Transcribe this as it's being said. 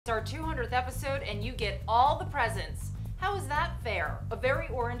It's our 200th episode and you get all the presents. How is that fair? A very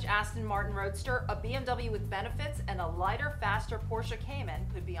orange Aston Martin Roadster, a BMW with benefits, and a lighter, faster Porsche Cayman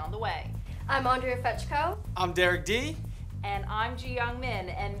could be on the way. I'm Andrea Feczko. I'm Derek D. And I'm Ji Young Min,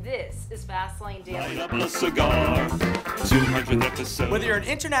 and this is Fastlane Daily. Light up a cigar, 200th episode. Whether you're an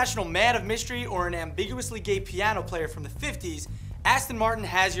international man of mystery or an ambiguously gay piano player from the 50s, Aston Martin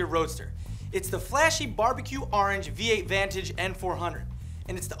has your Roadster. It's the flashy barbecue orange V8 Vantage N400.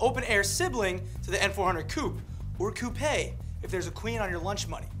 And it's the open-air sibling to the N400 Coupe, or Coupe if there's a queen on your lunch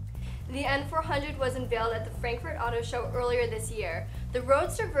money. The N400 was unveiled at the Frankfurt Auto Show earlier this year. The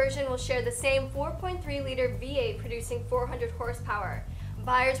Roadster version will share the same 4.3-liter V8 producing 400 horsepower.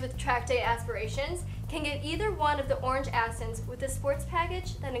 Buyers with track day aspirations can get either one of the orange Astons with a sports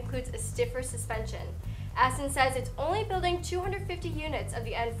package that includes a stiffer suspension. Aston says it's only building 250 units of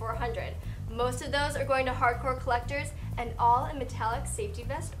the N400. Most of those are going to hardcore collectors and all in metallic safety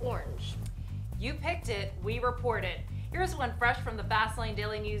vest orange. You picked it, we report it. Here's one fresh from the Fastlane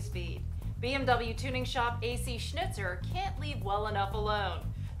Daily News feed. BMW tuning shop AC Schnitzer can't leave well enough alone.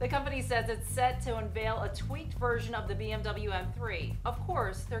 The company says it's set to unveil a tweaked version of the BMW M3. Of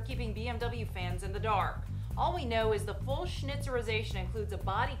course, they're keeping BMW fans in the dark. All we know is the full Schnitzerization includes a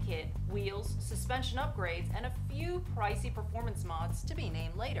body kit, wheels, suspension upgrades, and a few pricey performance mods to be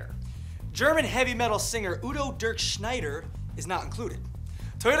named later. German heavy metal singer Udo Dirk Schneider is not included.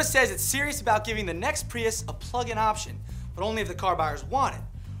 Toyota says it's serious about giving the next Prius a plug-in option, but only if the car buyers want it.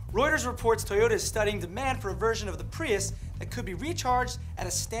 Reuters reports Toyota is studying demand for a version of the Prius that could be recharged at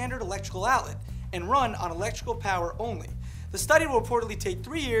a standard electrical outlet and run on electrical power only. The study will reportedly take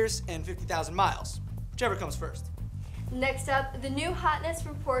 3 years and 50,000 miles, whichever comes first. Next up, the new hotness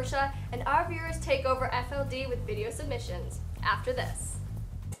from Porsche, and our viewers take over FLD with video submissions. After this.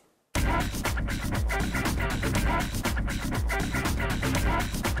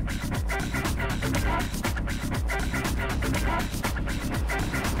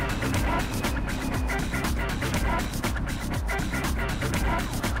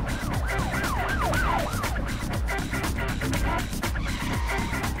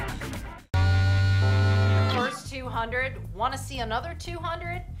 First 200, want to see another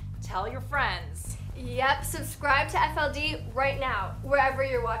 200? Tell your friends. Yep, subscribe to FLD right now, wherever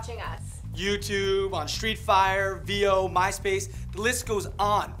you're watching us. YouTube, on Street Fire, VO, MySpace, the list goes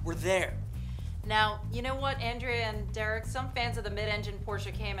on. We're there. Now, you know what, Andrea and Derek? Some fans of the mid-engine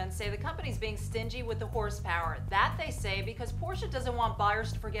Porsche Cayman say the company's being stingy with the horsepower. That, they say, because Porsche doesn't want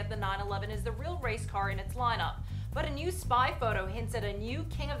buyers to forget the 911 is the real race car in its lineup. But a new spy photo hints at a new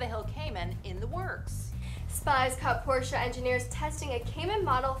King of the Hill Cayman in the works. Spies caught Porsche engineers testing a Cayman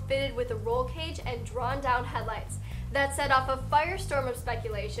model fitted with a roll cage and drawn-down headlights. That set off a firestorm of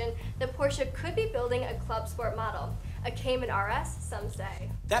speculation that Porsche could be building a club sport model. A Cayman RS, some say.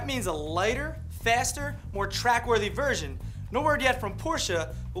 That means a lighter, faster, more track-worthy version. No word yet from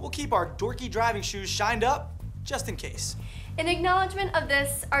Porsche, but we'll keep our dorky driving shoes shined up just in case. In acknowledgement of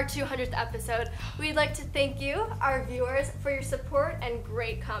this, our 200th episode, we'd like to thank you, our viewers, for your support and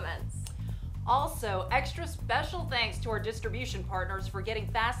great comments. Also, extra special thanks to our distribution partners for getting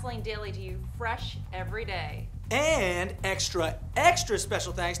Fastlane Daily to you fresh every day. And extra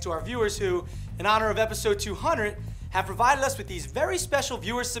special thanks to our viewers who, in honor of episode 200, have provided us with these very special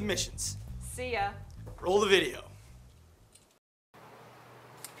viewer submissions. See ya. Roll the video.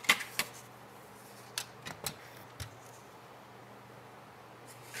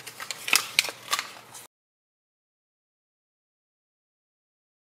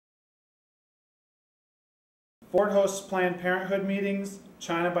 Ford hosts Planned Parenthood meetings,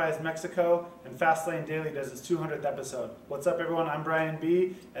 China buys Mexico, and Fastlane Daily does its 200th episode. What's up, everyone? I'm Brian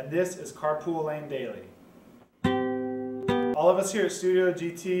B., and this is Carpool Lane Daily. All of us here at Studio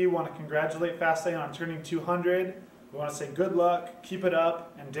GT want to congratulate Fastlane on turning 200. We want to say good luck, keep it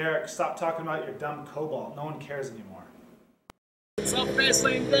up, and Derek, stop talking about your dumb Cobalt. No one cares anymore. What's up,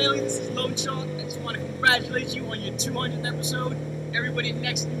 Fastlane Daily? This is Lone Chalk. I just want to congratulate you on your 200th episode. Everybody at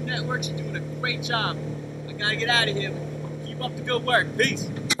Next New Networks, you're doing a great job. I gotta get out of here. Keep up the good work. Peace.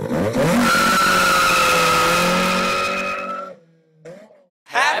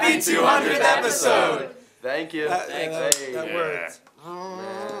 Happy 200th episode! Thank you. That worked.